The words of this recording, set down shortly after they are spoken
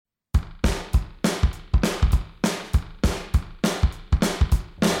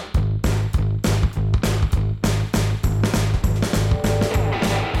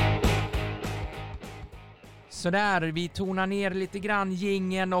sådär, vi tonar ner lite grann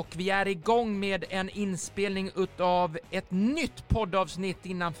jingeln och vi är igång med en inspelning utav ett nytt poddavsnitt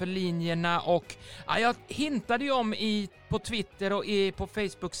innanför linjerna. Och ja, jag hintade ju om på Twitter och på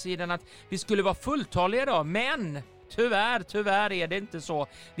Facebook-sidan att vi skulle vara fulltaliga idag, men tyvärr är det inte så.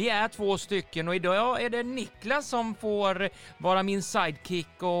 Vi är 2 stycken och idag är det Niklas som får vara min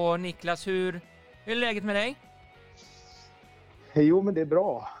sidekick. Och Niklas, hur är läget med dig? Jo, men det är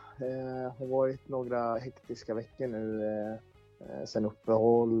bra. Det har varit några hektiska veckor nu sen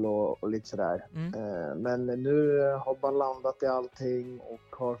uppehåll och lite sådär. Men nu har man landat i allting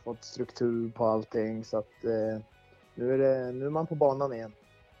och har fått struktur på allting, så att nu är man på banan igen.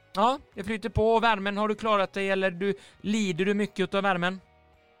 Ja, det flyter på. Värmen, har du klarat dig eller lider du mycket av värmen?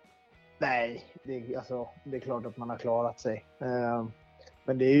 Nej, det är klart att man har klarat sig.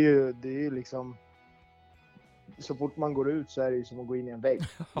 Men det är ju liksom, så fort man går ut så är det ju som att gå in i en vägg.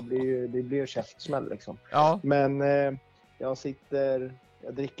 Det blir en käftsmäll liksom. Ja. Men jag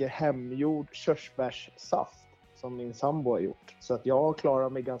dricker hemgjord körsbärssaft som min sambo har gjort. Så att jag klarar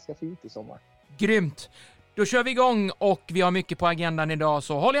mig ganska fint i sommar. Grymt! Då kör vi igång och vi har mycket på agendan idag,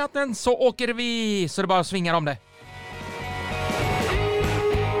 så håll i hatten så åker vi, så det bara svingar om det.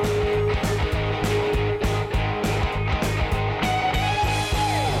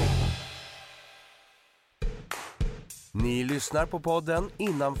 Ni lyssnar på podden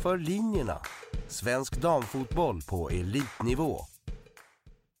Innanför linjerna. Svensk damfotboll på elitnivå.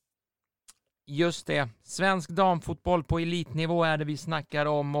 Just det, svensk damfotboll på elitnivå är det vi snackar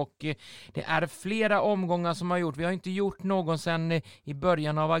om, och det är flera omgångar som har gjort. Vi har inte gjort någon sedan i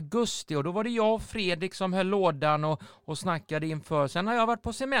början av augusti, och då var det jag och Fredrik som höll lådan och snackade inför. Sen har jag varit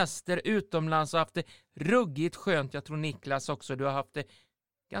på semester utomlands och haft det ruggigt skönt. Jag tror Niklas också, du har haft det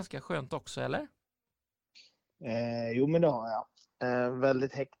ganska skönt också, eller? Jo, men det har jag.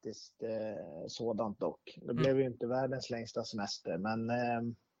 Väldigt hektiskt sådant dock. Det blev ju inte världens längsta semester, men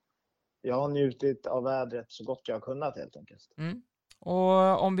jag har njutit av vädret så gott jag har kunnat helt enkelt.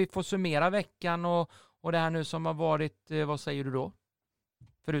 Och om vi får summera veckan och det här nu som har varit, vad säger du då?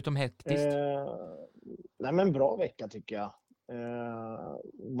 Förutom hektiskt. Nej, men bra vecka tycker jag.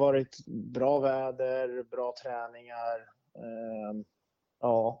 Varit bra väder, bra träningar.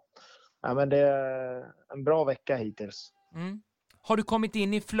 Ja, men det är en bra vecka hittills. Har du kommit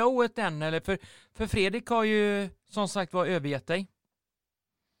in i flowet än? Eller för Fredrik har ju som sagt övergett dig.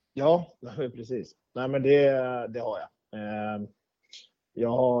 Ja, precis. Nej, men det har jag. Jag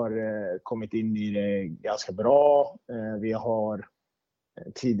har kommit in i det ganska bra. Vi har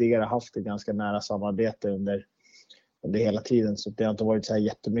tidigare haft ett ganska nära samarbete under hela tiden, så det har inte varit så här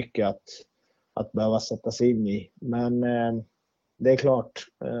jättemycket att behöva sätta sig in i. Men det är klart,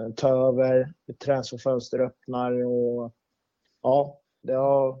 ta över, transferfönster öppnar och ja,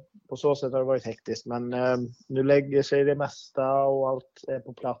 på så sätt har det varit hektiskt. Men nu lägger sig det mesta och allt är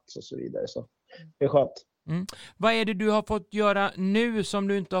på plats och så vidare. Så det är skönt. Vad är det du har fått göra nu som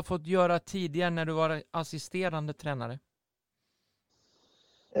du inte har fått göra tidigare när du var assisterande tränare?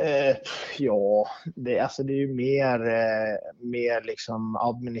 Ja, det är ju mer liksom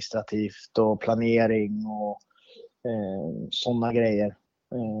administrativt och planering och sådana grejer.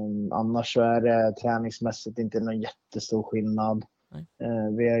 Annars så är det träningsmässigt inte någon jättestor skillnad.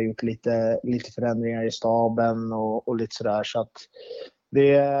 Vi har gjort lite förändringar i staben och lite sådär, så att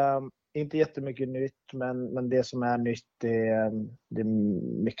det är inte jättemycket nytt, men det som är nytt det är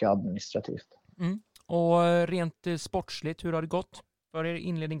mycket administrativt. Och rent sportsligt, hur har det gått för er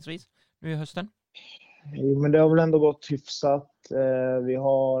inledningsvis nu i hösten? Jo, men det har väl ändå gått hyfsat. Vi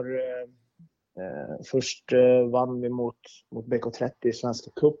har först vann vi mot BK30 i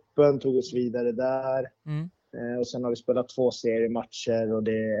Svenska cupen, tog oss vidare där. Och sen har vi spelat 2 seriematcher och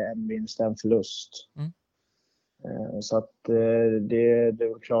det är en vinst, en förlust. Så att det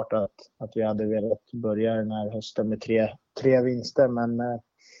är klart att vi hade velat börja den här hösten med tre vinster, men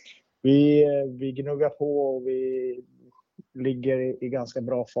vi gnuggar på och vi ligger i ganska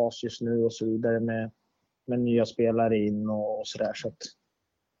bra fas just nu och så vidare med nya spelare in och sådär, så att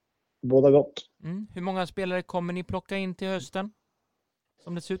båda gott. Hur många spelare kommer ni plocka in till hösten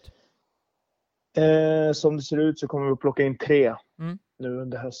som det ser ut? Som det ser ut så kommer vi att plocka in 3 nu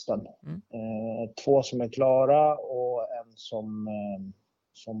under hösten. 2 som är klara och en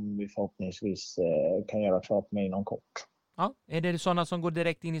som vi förhoppningsvis kan göra klart med inom kort. Ja, är det sådana som går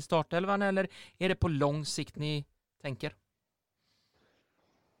direkt in i startelvan eller är det på lång sikt ni tänker?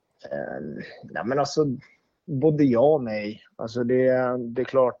 Nej, men alltså både ja och nej. Alltså det är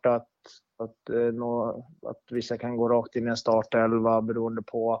klart att vissa kan gå rakt in i en startelva beroende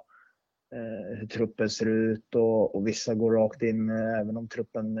på hur truppen ser ut, och vissa går rakt in även om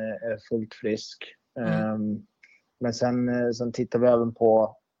truppen är fullt frisk. Men sen tittar vi även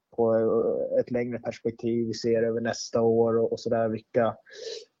på ett längre perspektiv. Vi ser över nästa år och sådär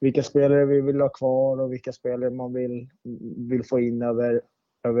vilka spelare vi vill ha kvar och vilka spelare man vill få in över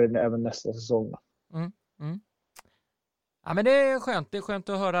även nästa säsong. Ja, men det är skönt. Det är skönt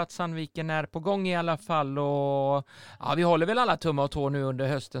att höra att Sandviken är på gång i alla fall. Och ja, vi håller väl alla tummar och tår nu under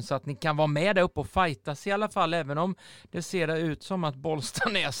hösten så att ni kan vara med där uppe och fightas i alla fall, även om det ser ut som att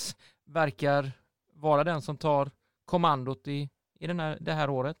Bollstanäs verkar vara den som tar kommandot i det här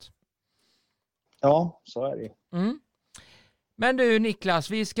året. Ja, så är det. Men du Niklas,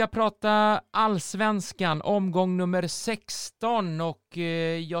 vi ska prata allsvenskan, omgång nummer 16, och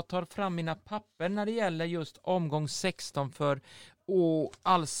jag tar fram mina papper när det gäller just omgång 16 för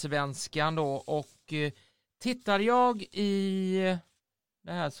allsvenskan då, och tittar jag i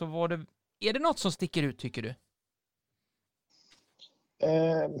det här så är det något som sticker ut, tycker du?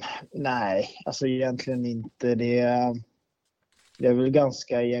 Nej, alltså egentligen inte. Det är väl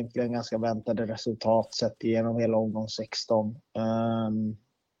egentligen ganska väntade resultat sett igenom hela omgång 16.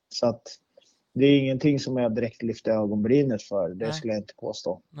 Så att det är ingenting som jag direkt lyfter ögonbrynet för. Det skulle jag inte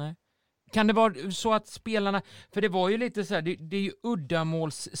påstå. Nej. Kan det vara så att spelarna, för det var ju lite så här, det är ju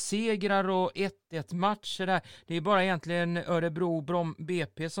uddamålssegrar och 1-1 matcher där. Det är bara egentligen Örebro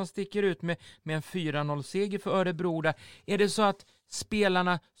BP som sticker ut med en 4-0-seger för Örebro där. Är det så att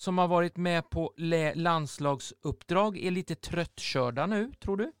spelarna som har varit med på landslagsuppdrag är lite tröttkörda nu,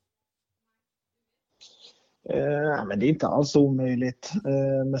 tror du? Men det är inte alls omöjligt.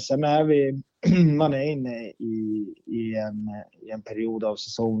 Men sen man är inne i en period av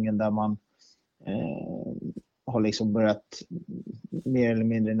säsongen där man har liksom börjat mer eller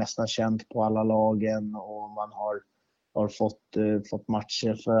mindre nästan känt på alla lagen, och man har fått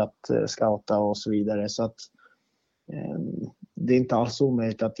matcher för att scouta och så vidare. Så att det är inte alls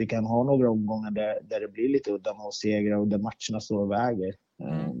omöjligt att vi kan ha några omgångar där det blir lite uddamålssegrar och där matcherna står och väger.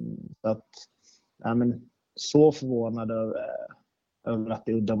 Så att, så förvånad över att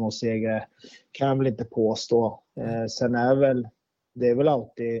det är uddamålssegrar kan jag väl inte påstå. Sen det är väl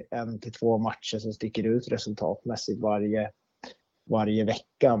alltid 1 till 2 matcher som sticker ut resultatmässigt varje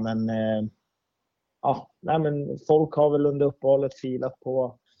vecka. Men men folk har väl under uppehållet filat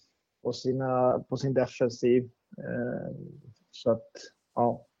på sin defensiv. Så att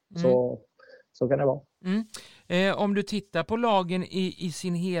så kan det vara. Om du tittar på lagen i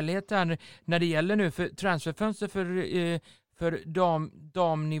sin helhet där, när det gäller nu för transferfönster för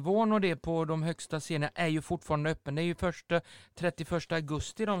damnivån och det på de högsta serierna är ju fortfarande öppen. Det är ju 31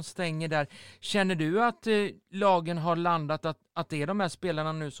 augusti de stänger där. Känner du att lagen har landat att det är de här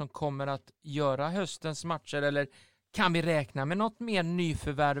spelarna nu som kommer att göra höstens matcher, eller kan vi räkna med något mer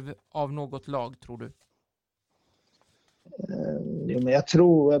nyförvärv av något lag, tror du? Men jag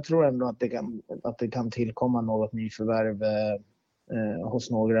tror ändå att det kan tillkomma något nyförvärv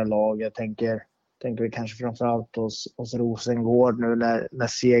hos några lag. Jag tänker kanske framförallt hos Rosengård nu när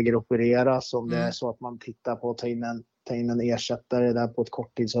Seger opereras, om det är så att man tittar på att ta in en ersättare där på ett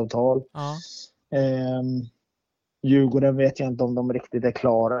korttidsavtal. Djurgården vet jag inte om de riktigt är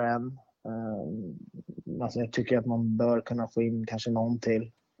klara än. Alltså jag tycker att man bör kunna få in kanske någon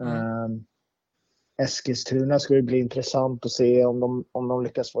till. Eskilstuna skulle bli intressant att se om de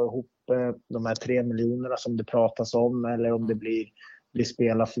lyckas få ihop de här 3 miljonerna som det pratas om, eller om det blir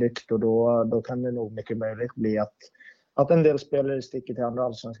spelarflykt, och då kan det nog mycket möjligt bli att en del spelare sticker till andra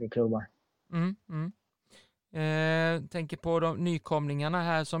allsvenska klubbar. Tänker på de nykomlingarna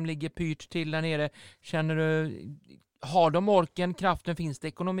här som ligger pyrt till där nere. Känner du, har de orken, kraften, finns det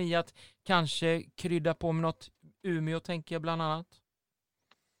ekonomi att kanske krydda på med något? Umeå tänker jag bland annat.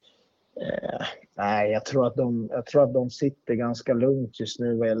 Nej, jag tror att de sitter ganska lugnt just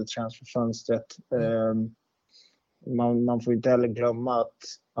nu vad gäller transferfönstret. Man får inte heller glömma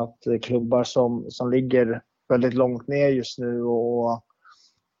att klubbar som ligger väldigt långt ner just nu och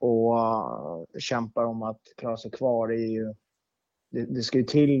kämpar om att klara sig kvar, det ska ju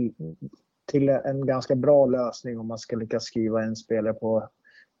till en ganska bra lösning om man ska lyckas skriva en spelare på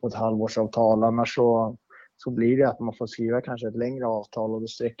ett halvårsavtal. Annars så blir det att man får skriva kanske ett längre avtal, och det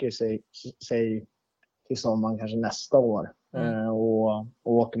sträcker sig till sommaren kanske nästa år. Och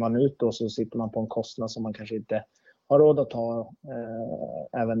åker man ut då så sitter man på en kostnad som man kanske inte har råd att ta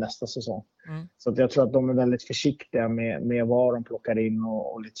även nästa säsong. Så att jag tror att de är väldigt försiktiga med vad de plockar in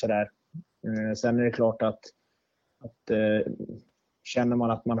och lite sådär. Sen är det klart att känner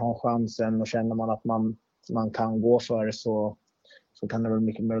man att man har chansen och känner man att man kan gå för det, så kan det väl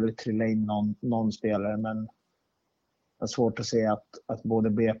mycket möjligt trilla in någon spelare. Men det är svårt att se att både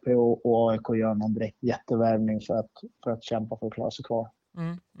BP och AIK gör någon direkt jättevärvning för att kämpa för att klara sig kvar.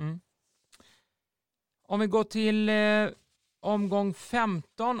 Om vi går till omgång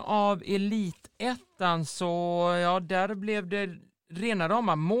 15 av Elitettan, så ja, där blev det rena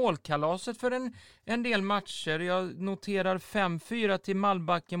rama målkalaset för en del matcher. Jag noterar 5-4 till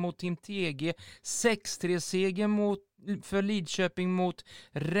Malbacken mot Team TG, 6-3-seger för Lidköping mot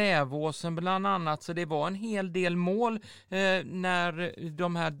Rävåsen bland annat. Så det var en hel del mål när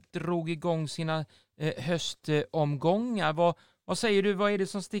de här drog igång sina höstomgångar. Vad säger du, vad är det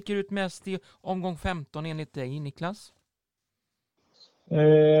som sticker ut mest i omgång 15 enligt dig, Niklas?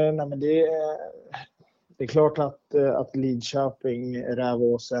 Nej, men det är klart att Lidköping,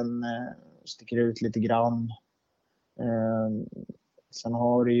 Rävåsen sticker ut lite grann. Sen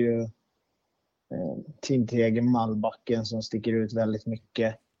har du ju Team TG Malbacken som sticker ut väldigt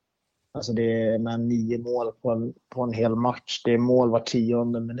mycket. Alltså det är med 9 mål på en hel match. Det är mål var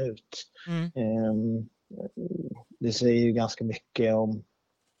 10:e minut. Det säger ju ganska mycket om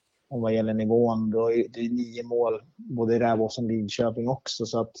vad gäller nivån. Det är 9 mål både i Rävåsen och Lidköping också.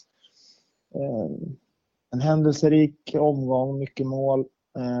 Så att en händelserik omgång, mycket mål.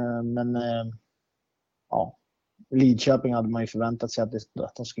 Men ja, Lidköping hade man ju förväntat sig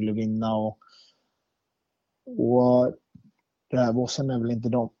att de skulle vinna. Och Rävåsen är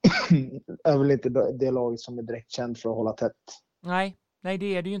väl inte det laget som är direkt känt för att hålla tätt. Nej,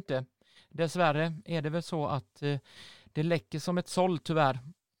 det är det ju inte. Dessvärre är det väl så att det läcker som ett såll tyvärr.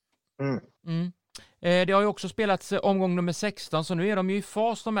 Det har ju också spelats omgång nummer 16, så nu är de ju i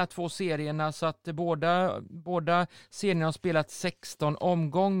fas de här två serierna, så att båda serierna har spelat 16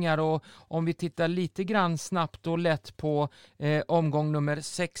 omgångar. Och om vi tittar lite grann snabbt och lätt på omgång nummer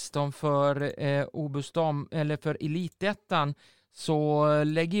 16 för Obusdam eller för Elitettan, så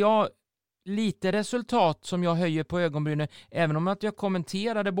lägger jag lite resultat som jag höjer på ögonbrynen, även om att jag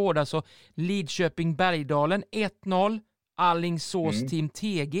kommenterade båda. Så Lidköping Bergdalen 1-0, Alingsås Team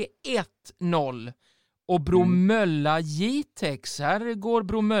TG 1-0 och Bromölla Jitex. Här går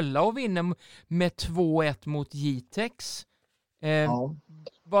Bromölla och vinner med 2-1 mot Jitex.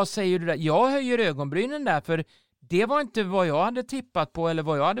 Vad säger du där? Jag höjer ögonbrynen där, för det var inte vad jag hade tippat på eller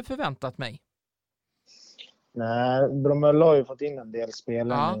vad jag hade förväntat mig. Nej, Bromölla har ju fått in en del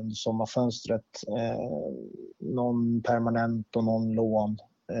spelare under sommarfönstret. Någon permanent och någon lån.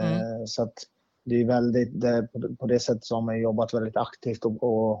 Så att det är väldigt, på det sättet så har man jobbat väldigt aktivt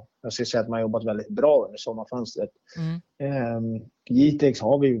och jag ska säga att man har jobbat väldigt bra under sommarfönstret. Jitex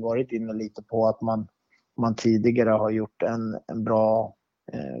har vi varit inne lite på att man tidigare har gjort en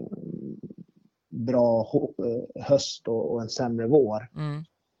bra höst och en sämre vår.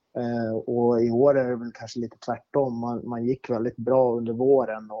 Och i år är det väl kanske lite tvärtom. Man gick väldigt bra under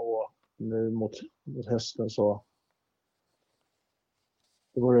våren och nu mot hösten så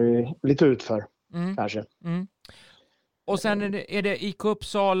det går det lite utför kanske. Och sen är det IK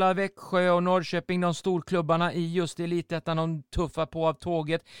Uppsala, Växjö och Norrköping, de storklubbarna i just Elitettan, de tuffar på av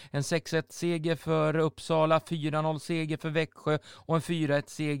tåget. En 6-1-seger för Uppsala, 4-0-seger för Växjö och en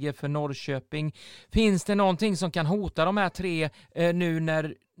 4-1-seger för Norrköping. Finns det någonting som kan hota de här tre nu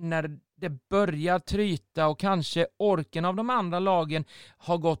när det börjar tryta och kanske orken av de andra lagen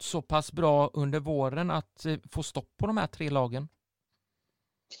har gått så pass bra under våren att få stopp på de här tre lagen?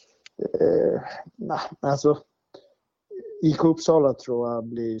 Nej, alltså IK Uppsala tror jag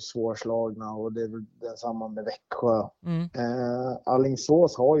blir svårslagna och det är väl detsamma med Växjö.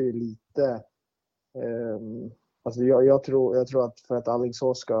 Alingsås har ju lite alltså jag tror att för att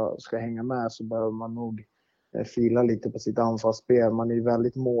Alingsås ska hänga med så behöver man nog fila lite på sitt anfallsspel. Man är ju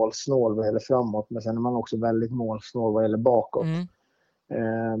väldigt målsnål vad gäller framåt, men sen är man också väldigt målsnål vad gäller bakåt.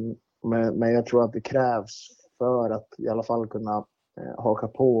 Men jag tror att det krävs för att i alla fall kunna haka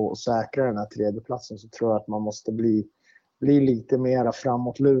på och säkra den här tredje platsen, så tror jag att man måste bli lite mer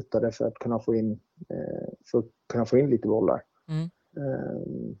framåtlutade för att kunna få in lite bollar.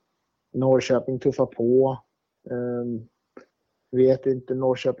 Norrköping tuffar på. Vet inte,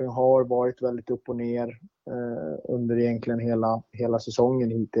 Norrköping har varit väldigt upp och ner under egentligen hela säsongen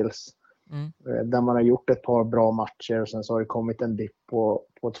hittills. Där man har gjort ett par bra matcher och sen så har det kommit en dipp på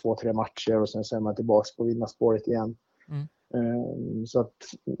 2-3 matcher och sen så är man tillbaka på vinnarspåret igen. Så att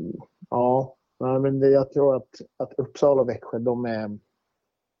ja, men jag tror att Uppsala och Växjö de är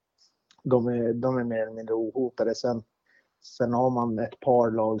mer eller mindre ohotade. Sen har man ett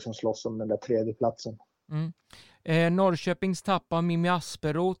par lag som slåss om den där tredje platsen. Norrköpings tapp av Mimmi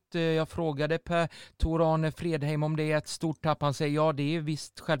Asperoth. Jag frågade Per-Tor-Arne Fredheim om det är ett stort tapp. Han säger ja, det är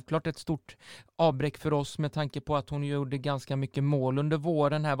visst självklart ett stort avbräck för oss med tanke på att hon gjorde ganska mycket mål under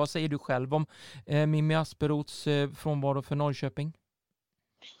våren här. Vad säger du själv om Mimmi Asperoths frånvaro för Norrköping?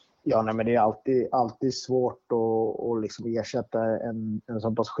 Ja, nej, men det är alltid svårt att liksom ersätta en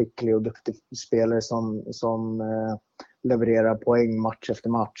så pass skicklig och duktig spelare som levererar poäng match efter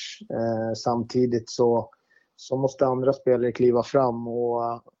match. Samtidigt så måste andra spelare kliva fram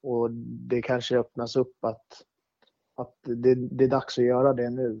och det kanske öppnas upp att det är dags att göra det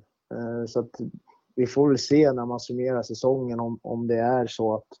nu. Så att vi får väl se när man summerar säsongen om det är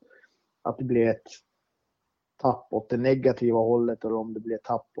så att det blir ett tapp åt det negativa hållet eller om det blir ett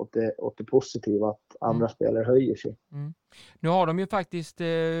tapp åt det positiva, att andra spelare höjer sig. Mm. Nu har de ju faktiskt,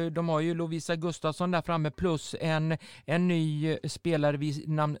 de har ju Lovisa Gustafsson där framme plus en ny spelare vid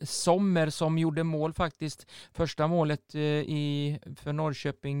namn Sommer som gjorde mål faktiskt. Första målet för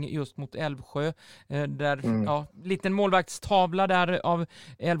Norrköping just mot Älvsjö. Liten målvaktstavla där av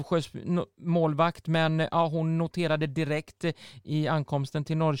Älvsjös målvakt, men hon noterade direkt i ankomsten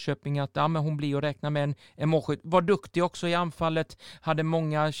till Norrköping att men hon blir att räkna med en målskytt. Var duktig också i anfallet, hade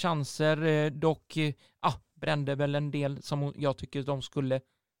många chanser, dock brände väl en del som jag tycker de skulle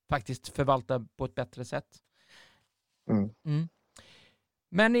faktiskt förvalta på ett bättre sätt.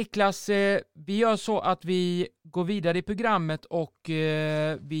 Men Niklas, vi gör så att vi går vidare i programmet och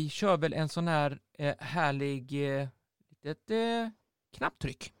vi kör väl en sån här härlig litet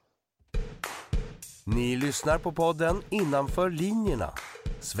knapptryck. Ni lyssnar på podden Innanför linjerna.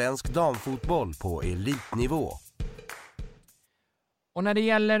 Svensk damfotboll på elitnivå. Och när det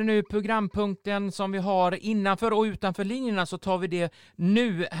gäller nu programpunkten som vi har innanför och utanför linjerna så tar vi det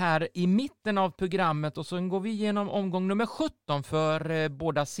nu här i mitten av programmet och så går vi igenom omgång nummer 17 för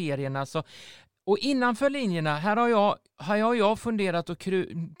båda serierna. Och innanför linjerna, här har jag funderat och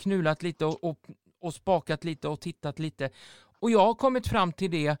knulat lite och spakat lite och tittat lite. Och jag har kommit fram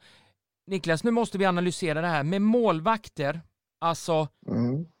till det, Niklas, nu måste vi analysera det här med målvakter. Alltså,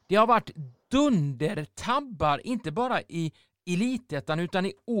 det har varit dundertabbar, inte bara i Elitettan utan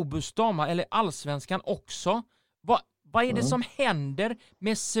i Obustama eller Allsvenskan också. Vad är det som händer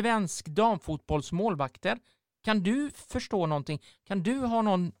med svensk damfotbolls målvakter? Kan du förstå någonting? Kan du ha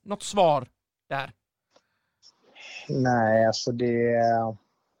något svar där? Nej, alltså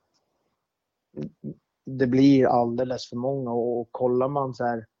det blir alldeles för många och kollar man så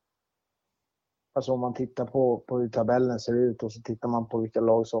här, alltså om man tittar på hur tabellen ser ut och så tittar man på vilka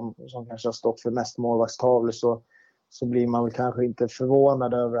lag som kanske har stått för mest målvaktstavlor så blir man väl kanske inte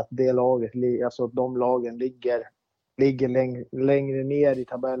förvånad över att det laget, alltså de lagen ligger längre ner i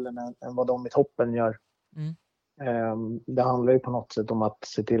tabellen än vad de i toppen gör. Det handlar ju på något sätt om att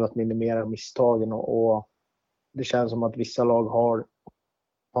se till att minimera misstagen och det känns som att vissa lag har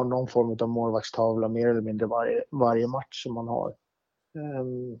någon form av målvaktstavla mer eller mindre varje match som man har.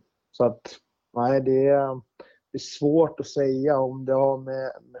 Så att nej, det är svårt att säga om det har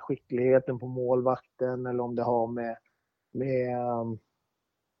med skickligheten på målvakten eller om det har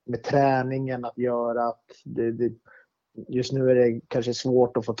med träningen att göra. Att just nu är det kanske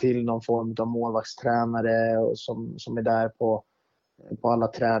svårt att få till någon form av målvaktstränare som är där på alla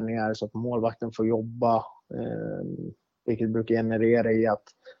träningar så att målvakten får jobba. Vilket brukar generera i att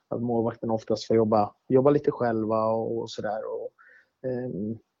målvakten oftast får jobba lite själva och sådär.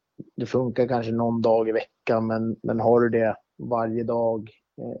 Det funkar kanske någon dag i veckan, men har du det varje dag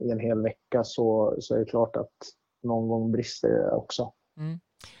i en hel vecka så är det klart att någon gång brister det också.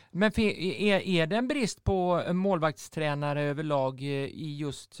 Men är det en brist på målvaktstränare överlag i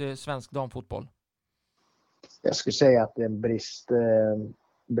just svensk damfotboll? Jag skulle säga att det är en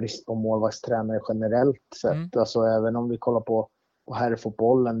brist på målvaktstränare generellt sett. Alltså även om vi kollar på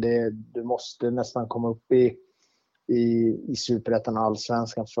herrfotbollen, du måste nästan komma upp i Superettan och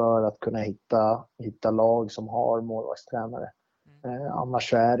Allsvenskan för att kunna hitta lag som har målvaktstränare.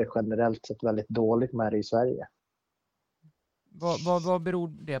 Annars är det generellt sett väldigt dåligt med det i Sverige. Vad beror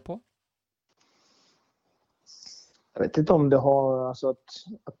det på? Jag vet inte om det har alltså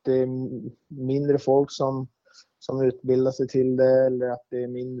att det är mindre folk som utbildar sig till det eller att det är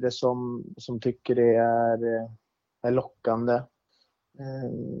mindre som tycker det är lockande.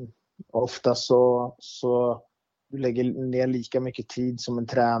 Ofta så du lägger ner lika mycket tid som en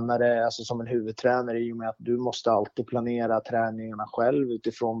tränare, alltså som en huvudtränare, i och med att du måste alltid planera träningarna själv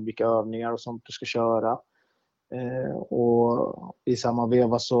utifrån vilka övningar och sånt du ska köra. Och i samma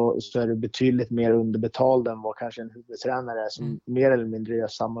veva så är du betydligt mer underbetald än vad kanske en huvudtränare är som mer eller mindre gör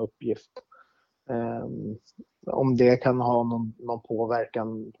samma uppgift. Om det kan ha någon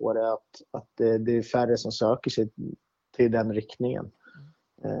påverkan på det, att det är färre som söker sig till den riktningen.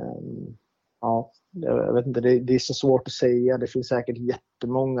 Ja, jag vet inte, det är så svårt att säga. Det finns säkert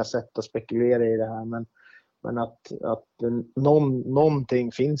jättemånga sätt att spekulera i det här, men att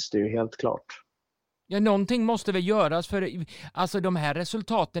någonting finns det ju helt klart. Ja, någonting måste väl göras, för alltså de här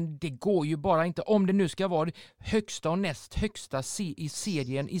resultaten, det går ju bara inte. Om det nu ska vara det högsta och näst högsta i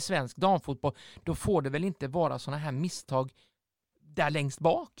serien i svensk damfotboll, då får det väl inte vara såna här misstag där längst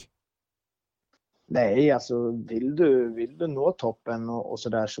bak? Nej, alltså vill du nå toppen och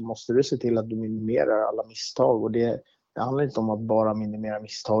sådär, så måste du se till att du minimerar alla misstag. Och det handlar inte om att bara minimera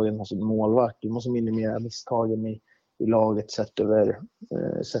misstagen hos en målvakt. Du måste minimera misstagen i laget sett över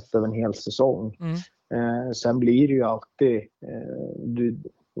en hel säsong. Sen blir det ju alltid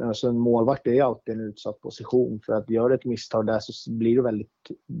alltså en målvakt är alltid en utsatt position, för att göra ett misstag där så blir det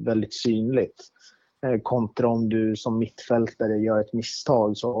väldigt, väldigt synligt. Kontra om du som mittfältare gör ett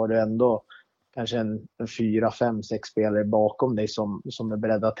misstag, så har du ändå kanske en 4, 5, 6 spelare bakom dig som är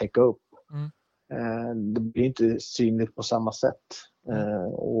beredda att täcka upp. Det blir inte synligt på samma sätt.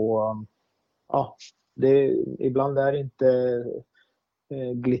 Ibland är det inte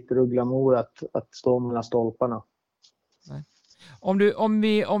glitter och glamour att stå mellan stolparna. Nej.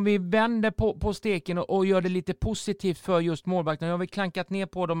 Om vi vänder på steken och gör det lite positivt för just målvakterna. Jag har väl klankat ner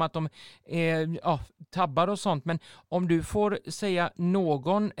på dem att de tabbar och sånt, men om du får säga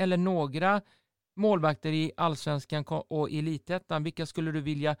någon eller några målvakter i Allsvenskan och Elitettan, vilka skulle du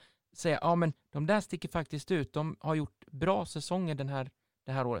vilja säga, men de där sticker faktiskt ut, de har gjort bra säsonger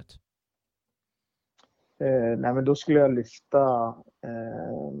det här året? Nej, men då skulle jag lyfta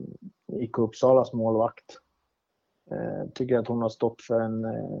IK Uppsalas målvakt. Tycker att hon har stått för en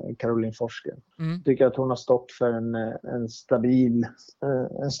Caroline Forsgren. Tycker att hon har stått för en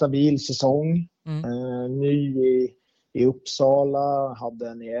stabil säsong. Ny i Uppsala, hade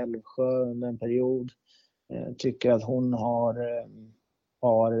en i Älvsjö under en period. Tycker att hon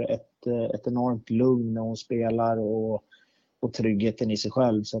har ett enormt lugn när hon spelar och tryggheten i sig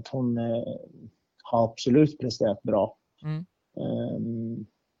själv. Så att hon har absolut presterat bra.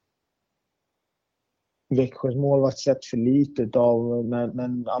 Växjös målvakt sett för lite av,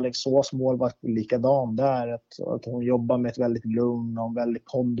 men Alingsås målvakt är likadan där. Att hon jobbar med ett väldigt lugn och väldigt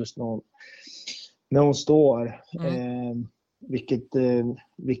pondus när hon står.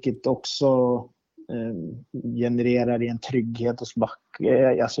 Vilket också genererar en trygghet hos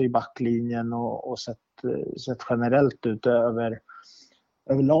i backlinjen och sett generellt ut över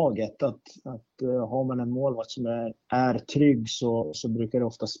laget. Att har man en målvakt som är trygg så brukar det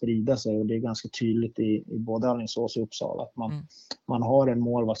ofta sprida sig, och det är ganska tydligt i både Alingsås och Uppsala att man har en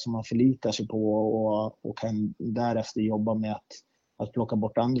målvakt som man förlitar sig på och kan därefter jobba med att plocka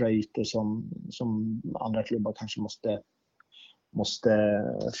bort andra ytor som andra klubbar kanske måste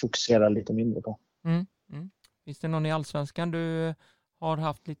fokusera lite mindre på. Finns det någon i Allsvenskan du har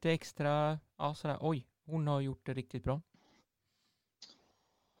haft lite extra, oj, hon har gjort det riktigt bra?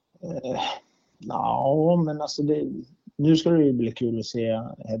 Men alltså nu ska det ju bli kul att se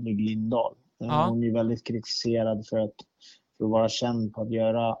Hedvig Lindahl. Hon är väldigt kritiserad för att vara känd på att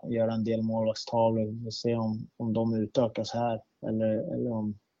göra en del målvaktstavlor. Vi får se om de utökas här eller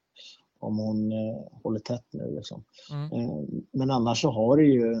om hon håller tätt nu liksom. Men annars så har det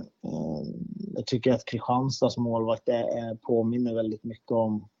ju jag tycker att Kristianstads målvakt påminner väldigt mycket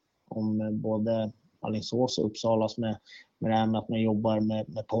om både Alingsås och Uppsalas med det här med att man jobbar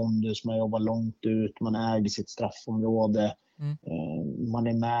med pondus, man jobbar långt ut, man äger sitt straffområde, man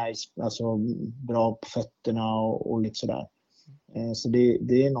är med, alltså bra på fötterna och lite sådär. Så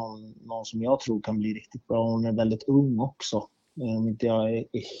det är någon som jag tror kan bli riktigt bra. Hon är väldigt ung också. Om inte jag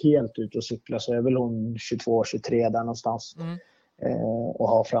är helt ute och cyklar så är väl hon 22-23 där någonstans och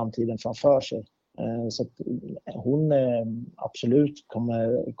har framtiden framför sig. Så att hon absolut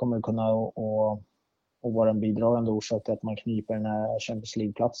kommer kunna och vara en bidragande orsak till att man kniper den här Champions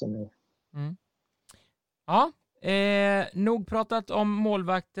League-platsen nu. Ja, nog pratat om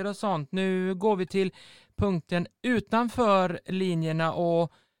målvakter och sånt. Nu går vi till punkten utanför linjerna,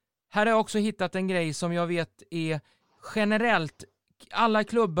 och här har jag också hittat en grej som jag vet är generellt. Alla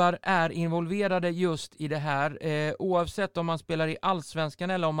klubbar är involverade just i det här, oavsett om man spelar i Allsvenskan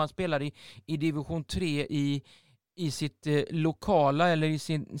eller om man spelar i division 3 i sitt lokala eller i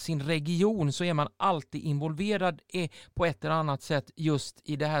sin region, så är man alltid involverad på ett eller annat sätt just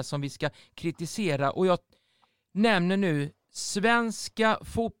i det här som vi ska kritisera. Och jag nämner nu Svenska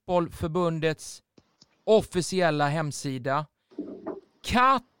fotbollförbundets officiella hemsida.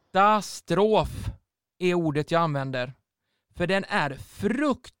 Katastrof är ordet jag använder. För den är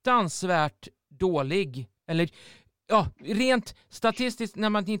fruktansvärt dålig. Eller rent statistiskt när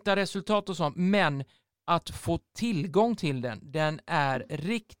man tittar resultat och sånt. Men att få tillgång till den. Den är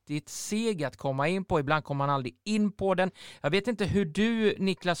riktigt seg att komma in på. Ibland kommer man aldrig in på den. Jag vet inte hur du,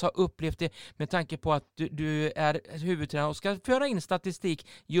 Niklas, har upplevt det med tanke på att du är huvudtränare och ska föra in statistik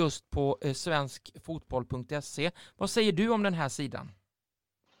just på svenskfotboll.se. Vad säger du om den här sidan?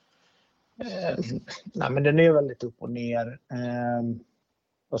 Nej, men den är väldigt upp och ner.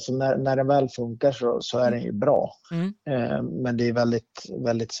 Alltså när den väl funkar så är den ju bra. Men det är väldigt,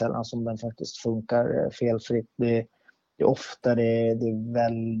 väldigt sällan som den faktiskt funkar felfritt. Det är ofta det är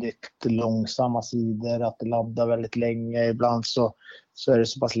väldigt långsamma sidor, att det laddar väldigt länge. Ibland så är det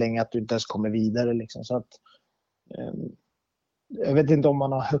så pass länge att du inte ens kommer vidare. Liksom. Så att, jag vet inte om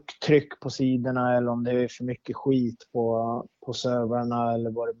man har högt tryck på sidorna eller om det är för mycket skit på servrarna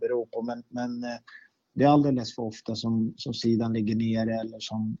eller vad det beror på. Men det är alldeles för ofta som sidan ligger nere eller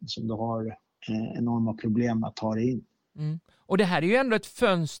som du har enorma problem att ta dig in. Och det här är ju ändå ett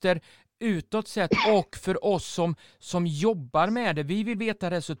fönster utåt sett och för oss som jobbar med det. Vi vill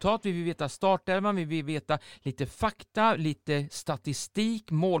veta resultat, vi vill veta startelvan, vi vill veta lite fakta, lite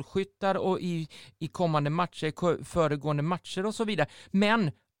statistik, målskyttar och i kommande matcher, föregående matcher och så vidare.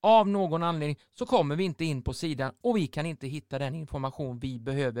 Men av någon anledning så kommer vi inte in på sidan och vi kan inte hitta den information vi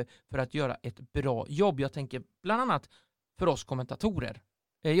behöver för att göra ett bra jobb. Jag tänker bland annat för oss kommentatorer.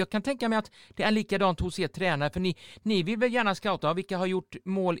 Jag kan tänka mig att det är likadant hos er tränare, för ni vill väl gärna scouta vilka har gjort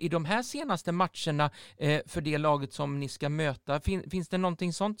mål i de här senaste matcherna för det laget som ni ska möta. Finns det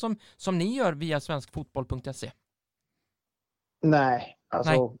någonting sånt som ni gör via svenskfotboll.se? Nej,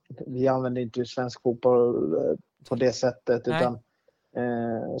 alltså vi använder inte svensk fotboll på det sättet. Nej. Utan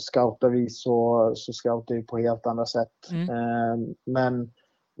scoutar vi så scoutar vi på helt andra sätt. Men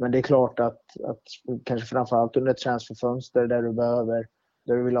det är klart att kanske framförallt under ett transferfönster där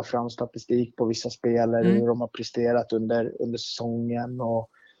du vill ha fram statistik på vissa spelare, hur de har presterat under säsongen och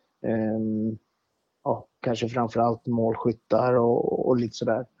kanske framförallt målskyttar och lite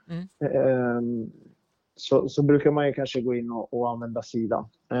sådär. Så brukar man ju kanske gå in och använda sidan.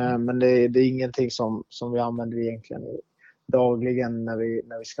 Men det är ingenting som vi använder egentligen dagligen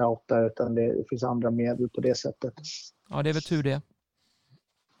när vi scoutar, utan det finns andra medel på det sättet. Ja, det är väl tur det.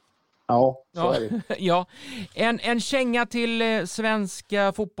 Ja, så är det. Ja. En känga till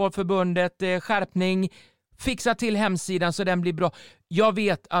Svenska fotbollförbundet, skärpning, fixa till hemsidan så den blir bra. Jag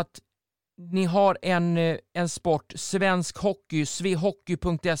vet att ni har en sport, svensk hockey,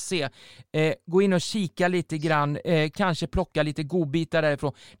 svehockey.se. Gå in och kika lite grann, kanske plocka lite godbitar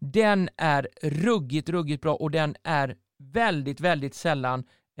därifrån. Den är ruggigt bra och den är väldigt, väldigt sällan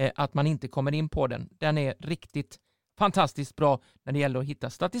att man inte kommer in på den. Den är riktigt fantastiskt bra när det gäller att hitta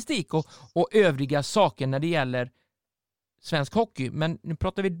statistik och övriga saker när det gäller svensk hockey. Men nu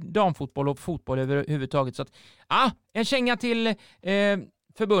pratar vi damfotboll och fotboll överhuvudtaget. Så att, en känga till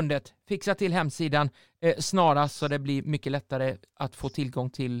förbundet. Fixa till hemsidan snarast så det blir mycket lättare att få tillgång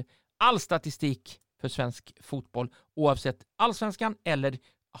till all statistik för svensk fotboll oavsett allsvenskan eller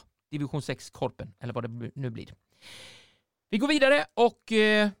division 6-korpen eller vad det nu blir. Vi går vidare och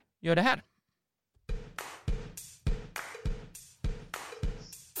gör det här.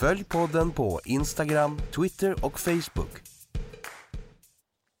 Följ podden på Instagram, Twitter och Facebook.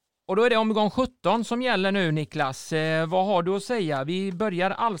 Och då är det omgång 17 som gäller nu, Niklas. Vad har du att säga? Vi börjar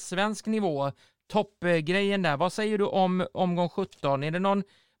allsvensk nivå. Toppgrejen där. Vad säger du om omgång 17? Är det någon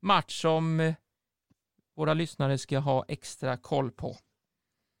match som våra lyssnare ska ha extra koll på?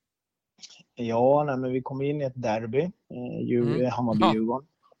 Ja, men vi kommer in i ett derby. Hammarby-Djurgården.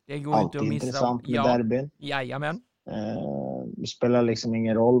 Det går alltid inte att missa. Intressant med derbyn. Jajamän. Det spelar liksom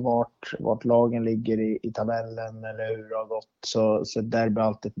ingen roll vart lagen ligger i tabellen eller hur det har gått. Så derby är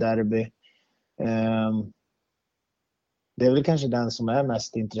alltid ett derby. Det är väl kanske den som är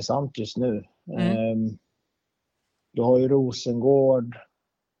mest intressant just nu. Du har ju Rosengård.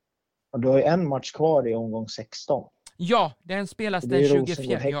 Och du har ju en match kvar i omgång 16. Ja, den spelas den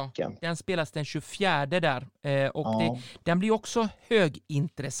 24. Ja, den spelas den 24 där. Och den blir också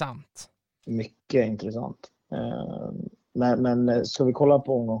högintressant. Mycket intressant. Men ska vi kolla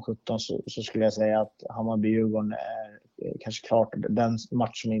på omgång 17 så skulle jag säga att Hammarby-Djurgården är kanske klart den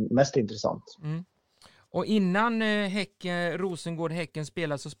match som är mest intressant. Och innan Rosengård-Häcken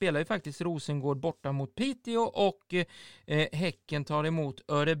spelar så spelar ju faktiskt Rosengård borta mot Piteå och Häcken tar emot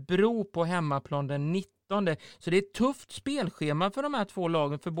Örebro på hemmaplan den 19. Så det är ett tufft spelschema för de här två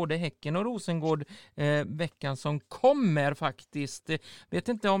lagen, för både Häcken och Rosengård veckan som kommer faktiskt. Vet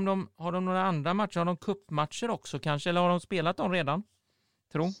inte om har de några andra matcher, har de cupmatcher också kanske, eller har de spelat dem redan?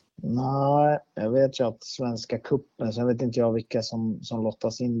 Nej, jag vet ju att Svenska cupen, så jag vet inte vilka som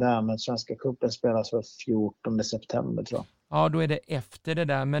lottas in där, men Svenska cupen spelas för 14 september tror jag. Ja, då är det efter det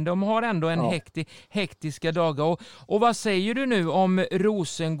där. Men de har ändå en hektiska dagar. Och vad säger du nu om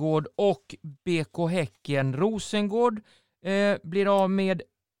Rosengård och BK Häcken? Rosengård blir av med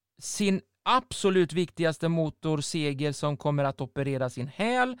sin absolut viktigaste motorseger som kommer att operera sin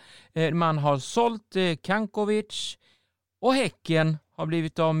häl. Man har sålt Kankovic och Häcken har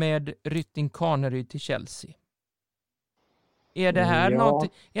blivit av med Rytting Kaneryd till Chelsea. Är det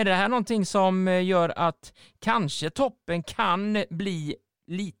här någonting som gör att kanske toppen kan bli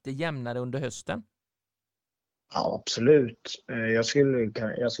lite jämnare under hösten? Ja, absolut. Jag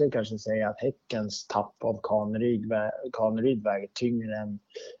skulle kanske säga att Häckens tapp av Kaneryd väger tyngre än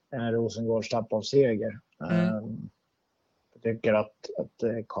Rosengårds tapp av seger. Jag tycker att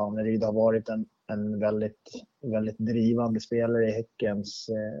Kaneryd har varit en väldigt, väldigt drivande spelare i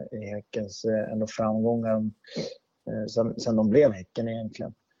Häckens ändå framgångar sen de blev Häcken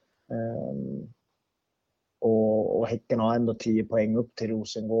egentligen. Och Häcken har ändå 10 poäng upp till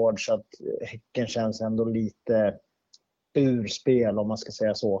Rosengård, så att Häcken känns ändå lite ur spel, om man ska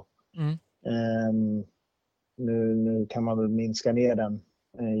säga så. Nu kan man väl minska ner den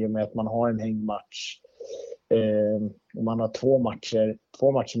i och med att man har en hängmatch. Och man har två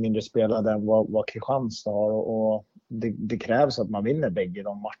matcher mindre spelade än vad Kristianstad har, och det krävs att man vinner bägge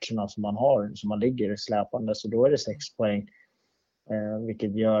de matcherna som man har, som man ligger släpande, så då är det 6 poäng.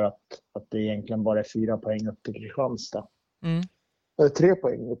 Vilket gör att det egentligen bara är 4 poäng upp till Kristianstad. 3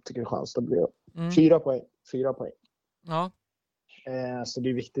 poäng upp till Kristianstad blir det. 4 poäng. Ja. Så det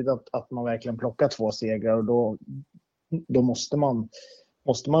är viktigt att man verkligen plockar 2 segrar, och då måste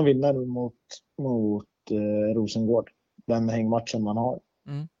man vinna mot Rosengård, den hängmatchen man har.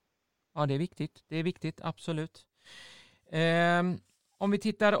 Ja, det är viktigt, absolut. Om vi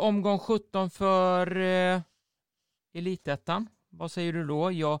tittar omgång 17 för Elitettan, vad säger du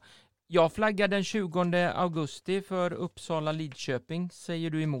då? Jag flaggar den 20 augusti för Uppsala Lidköping. Säger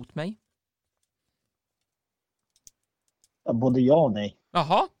du emot mig? Ja, både ja och nej.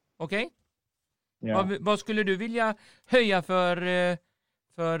 Jaha, okej. Ja. Vad skulle du vilja höja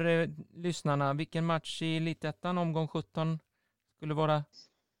för lyssnarna? Vilken match i Elitettan omgång 17 skulle vara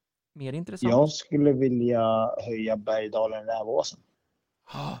mer intressant? Jag skulle vilja höja Bergdalen-Rävåsen.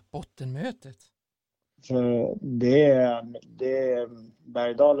 Bottenmötet. För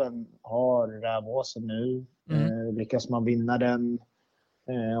Bergdalen har Rävåsen nu. Lyckas man vinna den,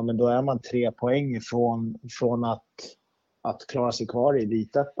 men då är man 3 poäng från att klara sig kvar i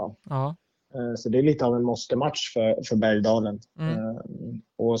Elitettan. Ja. Så det är lite av en måste-match för Bergdalen.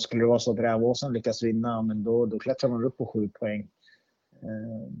 Och skulle det vara så att Rävåsen lyckas vinna, men då klättrar man upp på 7 poäng.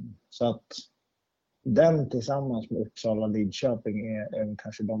 Så att den tillsammans med Uppsala Lidköping är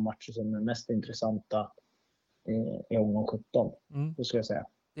kanske de matcher som är mest intressanta i omgång 17. Det ska jag säga.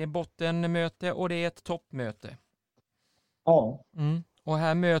 Det är bottenmöte och det är ett toppmöte. Ja. Och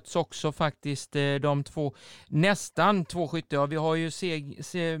här möts också faktiskt nästan två skyttar. Ja, vi har ju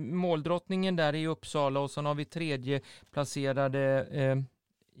måldrottningen där i Uppsala, och sen har vi tredje placerade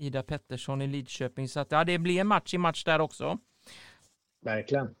Ida Pettersson i Lidköping. Så att, det blir en match där också.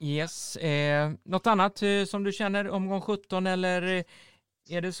 Verkligen. Yes. Något annat som du känner omgång 17, eller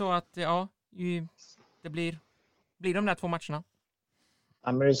är det så att det blir de där 2 matcherna?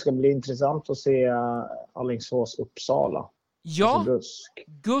 Ja, men det ska bli intressant att se Alingsås-Uppsala. Ja, Gusk.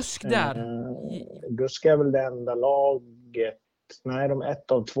 Gusk där. Gusk är väl det enda laget, de är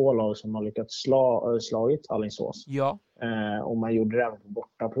ett av 2 lag som har lyckats slagit Alingsås. Ja. Och man gjorde det på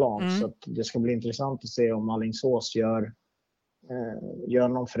bortaplan. Så att det ska bli intressant att se om Alingsås gör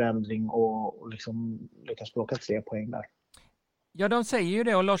någon förändring och liksom lyckas plocka 3 poäng där. Ja, de säger ju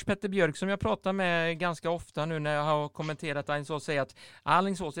det, och Lars Petter Björk som jag pratar med ganska ofta nu när jag har kommenterat Alingsås, säger att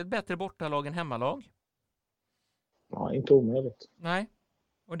Alingsås är ett bättre bortalag än hemmalag. Ja, inte omöjligt. Nej.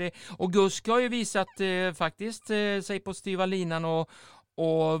 Och Gusk har ju visat faktiskt sig på styva linan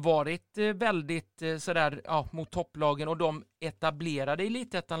och varit väldigt sådär mot topplagen, och de etablerade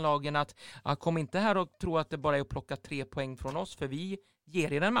Elitettan-lagen att kom inte här och tro att det bara är att plocka 3 poäng från oss, för vi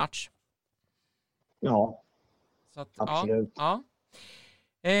ger er en match. Ja, så att, absolut. Ja.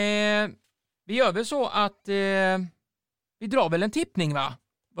 Vi gör väl så att vi drar väl en tippning, va?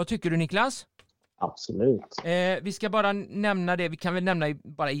 Vad tycker du, Niklas? Absolut. Vi ska bara nämna det, vi kan väl nämna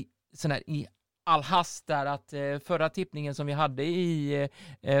i all hast där att förra tippningen som vi hade i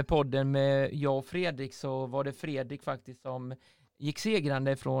podden med jag och Fredrik, så var det Fredrik faktiskt som gick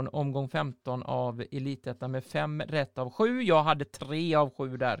segrande från omgång 15 av Elitettan med 5 rätt av 7. Jag hade 3 av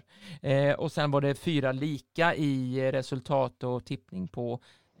 7 där. Och sen var det 4 lika i resultat och tippning på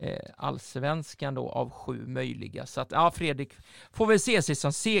allsvenskan då av 7 möjliga. Så att Fredrik får väl se sig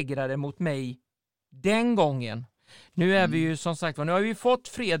som segrare mot mig den gången. Nu är vi ju som sagt, nu har vi fått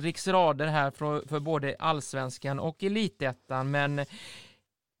Fredriks rader här för både allsvenskan och elitettan, men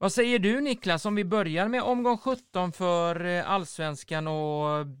vad säger du Niklas om vi börjar med omgång 17 för allsvenskan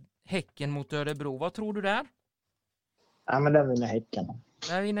och Häcken mot Örebro? Vad tror du där? Ja, men den vinner Häcken.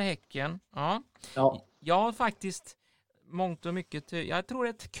 Där vinner Häcken, ja. Ja. Jag har faktiskt mångt och mycket, jag tror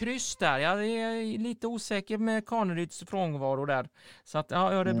ett kryss där. Jag är lite osäker med Kaneryds frånvaro där. Så att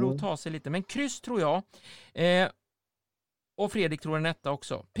ja, Örebro tar sig lite, men kryss tror jag. Och Fredrik tror en etta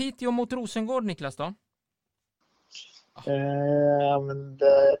också. Piteå mot Rosengård, Niklas då? Men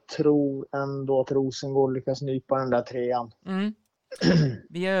jag tror ändå att Rosengård lyckas nypa den där trean.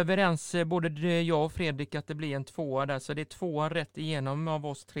 Vi är överens, både jag och Fredrik, att det blir en tvåa där. Så det är tvåa rätt igenom av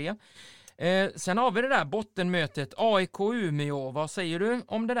oss tre. Sen har vi det där bottenmötet, AIK-Umeå. Vad säger du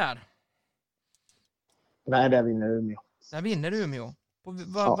om det där? Nej, där vinner Umeå. Där vinner Umeå.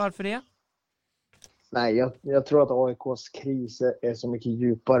 Varför det? Nej, jag tror att AIKs kris är så mycket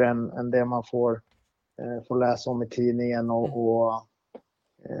djupare än det man får läsa om i tidningen.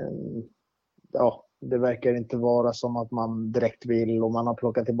 Ja, det verkar inte vara som att man direkt vill, och man har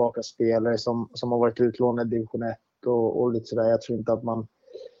plockat tillbaka spelare som har varit utlånade i division 1 och lite sådär. Jag tror inte att man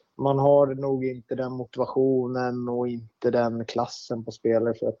har nog inte den motivationen och inte den klassen på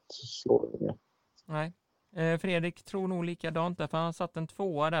spelare för att slå det. Nej, Fredrik tror nog likadant där, för han satt en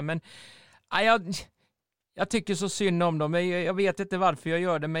tvåa där, men jag tycker så synd om dem. Jag vet inte varför jag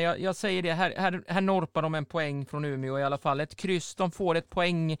gör det, men jag säger det. Här norpar de en poäng från Umeå i alla fall. Ett kryss, de får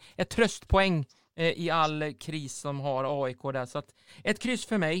ett tröstpoäng i all kris som har AIK där. Så att ett kryss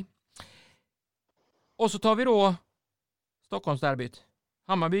för mig. Och så tar vi då Stockholmsderbyt.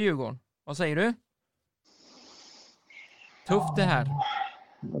 Hammarby-Djurgården. Vad säger du? Tufft det här.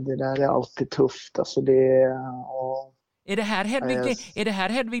 Det där är alltid tufft. Alltså Är det här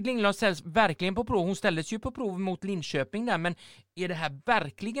Hedvig Lindblad ställs verkligen på prov? Hon ställdes ju på prov mot Linköping där, men är det här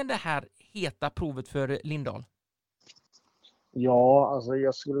verkligen det här heta provet för Lindahl? Ja, alltså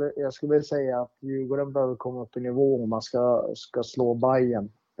jag skulle säga att Djurgården behöver komma upp i nivå om man ska slå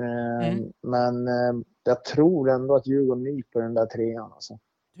Bayern. Men jag tror ändå att Djurgården nyper den där trean. Alltså.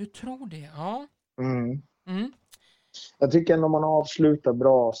 Du tror det, ja. Jag tycker ändå man avslutar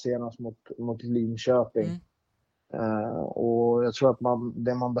bra senast mot Linköping. Och jag tror att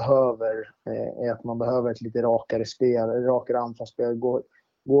det man behöver är att man behöver ett lite rakare anfallsspel.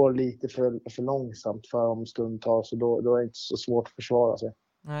 Går lite för långsamt för om stundtals, så då är det inte så svårt att försvara sig.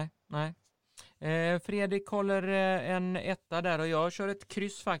 Nej. Fredrik håller en etta där och jag kör ett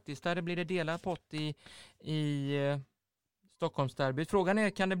kryss faktiskt. Där blir det delad pott i Stockholmsderbyt. Frågan är,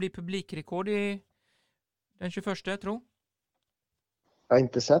 kan det bli publikrekord i den 21, tror? Jag har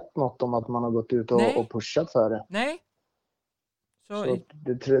inte sett något om att man har gått ut och pushat för det. Nej. Så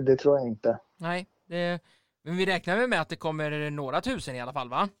det tror jag inte. Nej, men vi räknar väl med att det kommer några tusen i alla fall,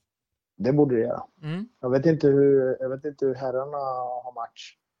 va? Det borde det göra. Jag vet inte hur herrarna har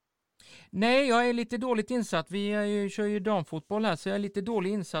match. Nej, jag är lite dåligt insatt. Vi kör ju damfotboll här, så jag är lite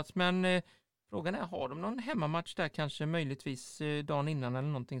dålig insats. Men frågan är, har de någon hemmamatch där kanske möjligtvis dagen innan eller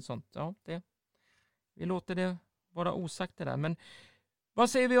någonting sånt? Ja, vi låter det vara osagt det där. Men vad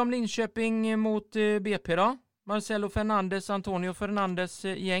säger vi om Linköping mot BP då? Marcelo Fernandes, Antonio Fernandes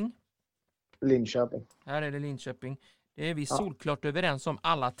gäng? Linköping. Här är det Linköping. Det är vi solklart överens om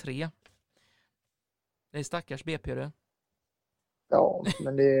alla tre. Det är stackars BP det. Ja,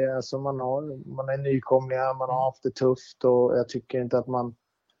 men det är alltså man är nykomlingar, man har haft det tufft, och jag tycker inte att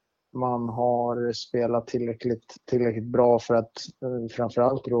man har spelat tillräckligt bra för att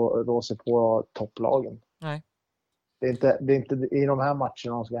framförallt rå sig på topplagen. Nej. Det är inte i de här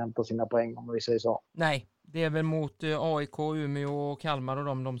matcherna de ska hämta sina poäng, om vi säger så. Nej, det är väl mot AIK, Umeå och Kalmar och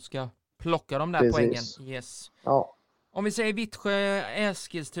de ska plocka de där poängen. Yes. Ja. Om vi säger Vittsjö,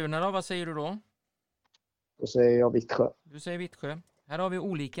 Eskilstuna då, vad säger du då? Då säger jag Vittsjö. Du säger Vittsjö. Här har vi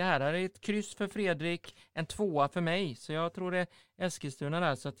olika här. Här är ett kryss för Fredrik, en tvåa för mig. Så jag tror det är Eskilstuna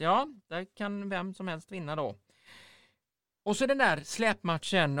där. Så att ja, där kan vem som helst vinna då. Och så den där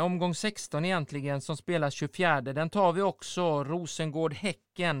släpmatchen, omgång 16 egentligen, som spelas 24. Den tar vi också,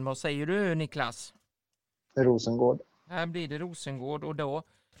 Rosengård-Häcken. Vad säger du, Niklas? Rosengård. Här blir det Rosengård, och då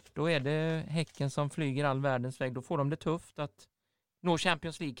är det Häcken som flyger all världens väg. Då får de det tufft att nå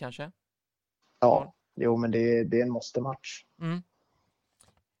Champions League kanske. Ja. Jo, men det är en måste-match.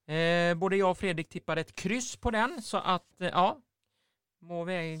 Både jag och Fredrik tippar ett kryss på den, så att må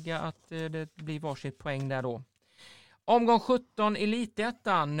väga att det blir varsitt poäng där då. Omgång 17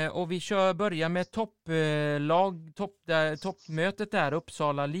 elitettan, och vi börjar med toppmötet där,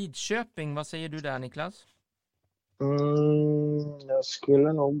 Uppsala-Lidköping. Vad säger du där, Niklas? Jag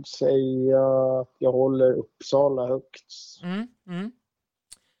skulle nog säga att jag håller Uppsala högt.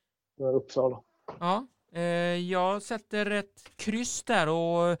 Uppsala. Ja, jag sätter ett kryss där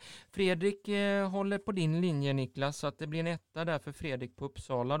och Fredrik håller på din linje, Niklas, så att det blir en etta där för Fredrik på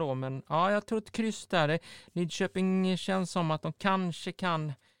Uppsala då, men ja, jag tror ett kryss där. Lidköping känns som att de kanske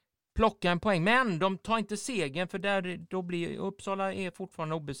kan plocka en poäng, men de tar inte segern, för då blir Uppsala är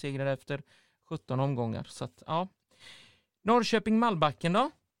fortfarande obesegrade efter 17 omgångar, så att ja. Norrköping-Malbacken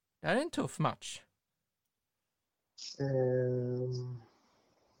då? Det här är en tuff match.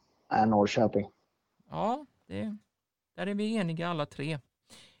 Norrköping. Ja, där är vi eniga alla tre.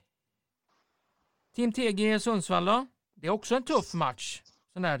 Team TG Sundsvall då? Det är också en tuff match.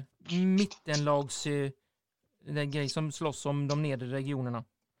 Sån där mittenlags den grej som slåss om de nedre regionerna.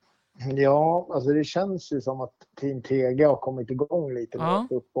 Ja, alltså det känns ju som att Team TG har kommit igång lite med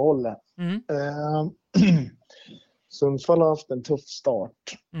uppehållet. Sundsvall har haft en tuff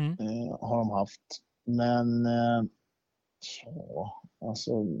start. Har de haft. Men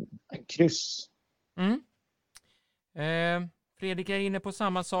alltså kryss. Fredrik är inne på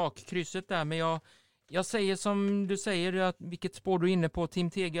samma sak, krysset där, men jag säger som du säger, att vilket spår du är inne på. Team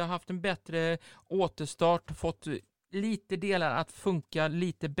TG har haft en bättre återstart, fått lite delar att funka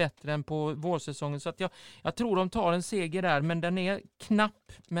lite bättre än på vårsäsongen, så att jag tror de tar en seger där, men den är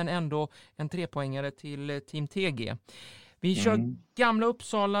knapp, men ändå en 3-poängare till Team TG. Vi kör Gamla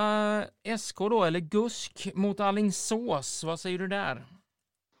Uppsala SK då, eller GUSK mot Alingsås. Vad säger du där?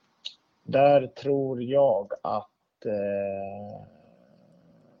 Där tror jag att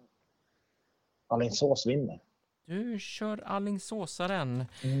Alingsås vinner. Du kör Alingsåsaren.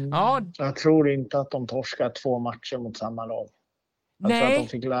 Ja. Jag tror inte att de torskar 2 matcher mot samma lag. Jag tror att de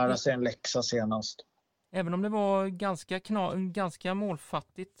fick lära sig en läxa senast. Även om det var ganska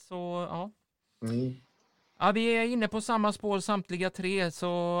målfattigt, så ja. Ja, vi är inne på samma spår samtliga tre,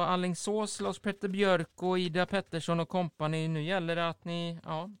 så Alingsås, Lars-Petter Björk och Ida Pettersson och kompani, nu gäller det att ni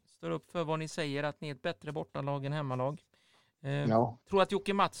står upp för vad ni säger, att ni är ett bättre bortalag än hemmalag. Tror att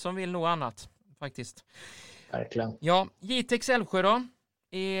Jocke Mattsson vill nog annat, faktiskt. Verkligen. Ja, Jitex Älvsjö då?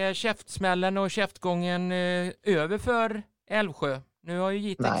 Är käftsmällen och käftgången över för Älvsjö? Nu har ju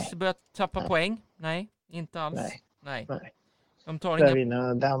Jitex börjat tappa poäng. Nej, inte alls. Nej. De tar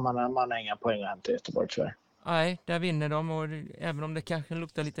där man har inga poäng att hämta i Göteborg, tyvärr. Nej, där vinner de, och även om det kanske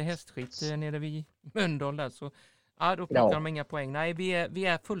luktar lite hästskit nere vid Mölndal där, så då plockar de inga poäng. Nej, vi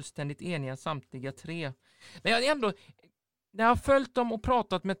är fullständigt eniga samtliga tre. Men jag ändå, när jag har följt dem och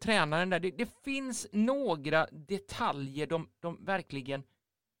pratat med tränaren där, det finns några detaljer de verkligen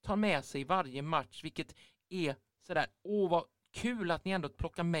tar med sig i varje match, vilket är sådär, vad kul att ni ändå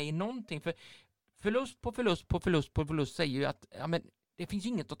plockar med någonting, för förlust på förlust säger ju att det finns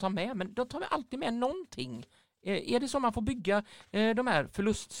inget att ta med, men de tar väl alltid med någonting. Är det så man får bygga de här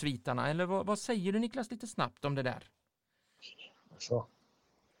förlustsvitarna, eller vad säger du, Niklas, lite snabbt om det där? Så.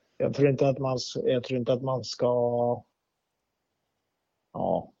 Jag tror inte att man ska.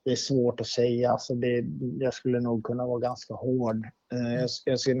 Ja, det är svårt att säga. Alltså jag skulle nog kunna vara ganska hård.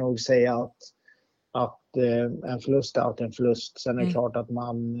 Jag skulle nog säga att en förlust är alltid en förlust. Sen är det klart att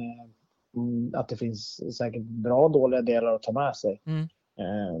att det finns säkert bra och dåliga delar att ta med sig.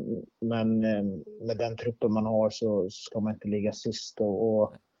 Men med den truppen man har så ska man inte ligga sist.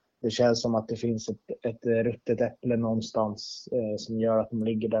 Och det känns som att det finns ett ruttet äpple någonstans som gör att de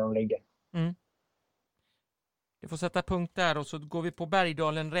ligger där de ligger. Vi får sätta punkt där, och så går vi på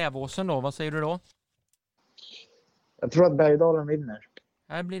Bergdalen-Rävåsen då. Vad säger du då? Jag tror att Bergdalen vinner.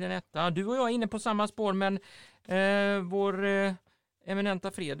 Här blir det en etta. Du och jag är inne på samma spår, men vår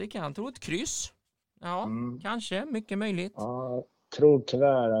eminenta Fredrik, han tror ett kryss. Ja, kanske. Mycket möjligt. Ja, jag tror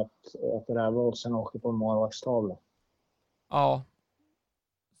tyvärr att Rävåsen åker på en målvaktstavla. Ja.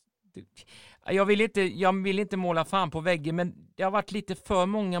 Jag vill inte måla fan på väggen, men det har varit lite för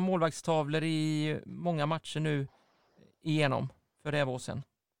många målvaktstavlor i många matcher nu igenom för Rävåsen.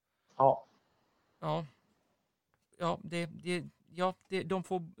 Ja. De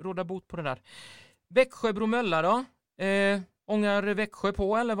får råda bot på det där. Växjö-Bromölla då? Ångar Växjö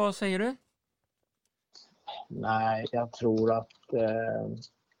på, eller vad säger du? Nej, jag tror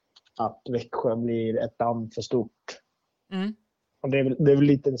att Växjö blir ett damm för stort. Och det är väl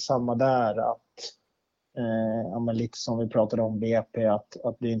lite samma där, att men lite som vi pratade om BP, att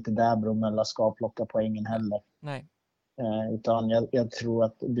det är inte där Bromölla ska plocka poängen heller. Nej. Utan jag tror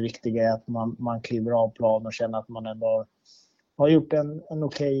att det viktiga är att man kliver av plan och känner att man ändå har gjort en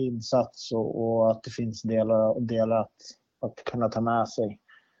okej insats, och att det finns delar att kunna ta med sig.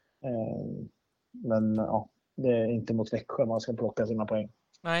 Men det är inte mot Växjö man ska plocka sina poäng.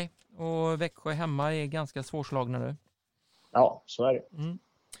 Nej, och Växjö hemma är ganska svårslagna nu. Ja, så är det.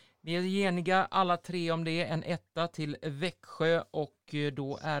 Vi är eniga alla tre om det. En 1 till Växjö och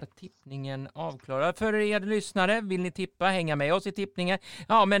då är tippningen avklarad. För er lyssnare, vill ni tippa, hänga med oss i tippningen?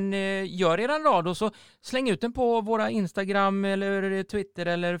 Ja, men gör eran rad och så släng ut den på våra Instagram eller Twitter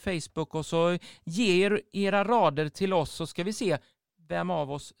eller Facebook och så ge era rader till oss så ska vi se vem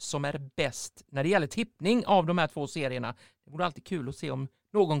av oss som är bäst när det gäller tippning av de här 2 serierna. Det vore alltid kul att se om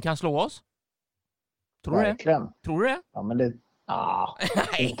någon kan slå oss. Tror du det? Tror du det? Ja, men det...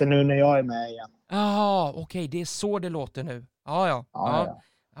 inte nu när jag är med igen. Jaha, okej, det är så det låter nu.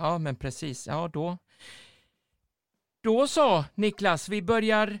 Ja, men precis. Ja, då så, Niklas, vi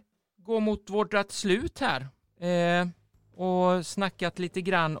börjar gå mot vårt slut här. Och snackat lite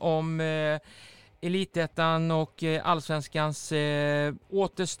grann om Elitettan och Allsvenskans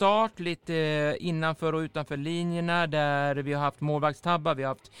återstart lite innanför och utanför linjerna där vi har haft målvaktstabbar, vi har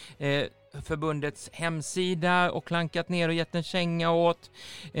haft förbundets hemsida och klankat ner och gett en känga åt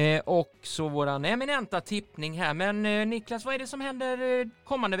och så våran eminenta tippning här. Men Niklas, vad är det som händer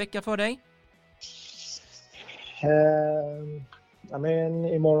kommande vecka för dig? Men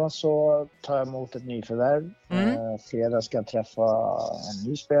imorgon så tar jag emot ett nyförvärv. Fredag ska jag träffa en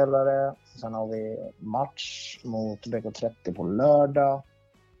ny spelare. Sen har vi match mot BK30 på lördag.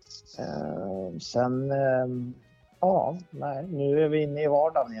 Nu är vi inne i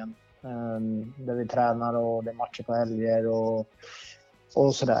vardagen igen. Där vi tränar och det är matcher på helger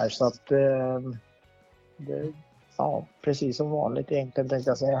och sådär. Så att precis som vanligt egentligen tänkte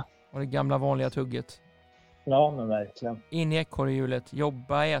jag säga. Och det gamla vanliga tugget. Ja, men verkligen. In i ekorrhjulet,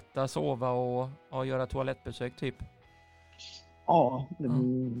 jobba, äta, sova och göra toalettbesök typ. Ja, det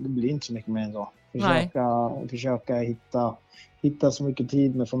blir inte så mycket mer än så. Försöka hitta så mycket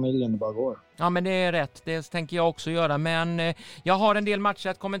tid med familjen det bara går. Ja, men det är rätt. Det tänker jag också göra. Men jag har en del matcher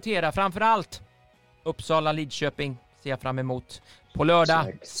att kommentera. Framförallt Uppsala-Lidköping ser jag fram emot. På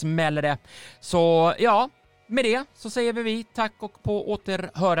lördag smäller det. Så ja, med det så säger vi tack och på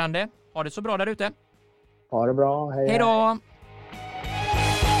återhörande. Ha det så bra där ute. Ha det bra. Hej då!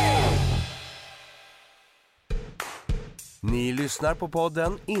 Ni lyssnar på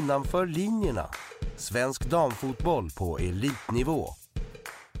podden Innanför linjerna. Svensk damfotboll på elitnivå.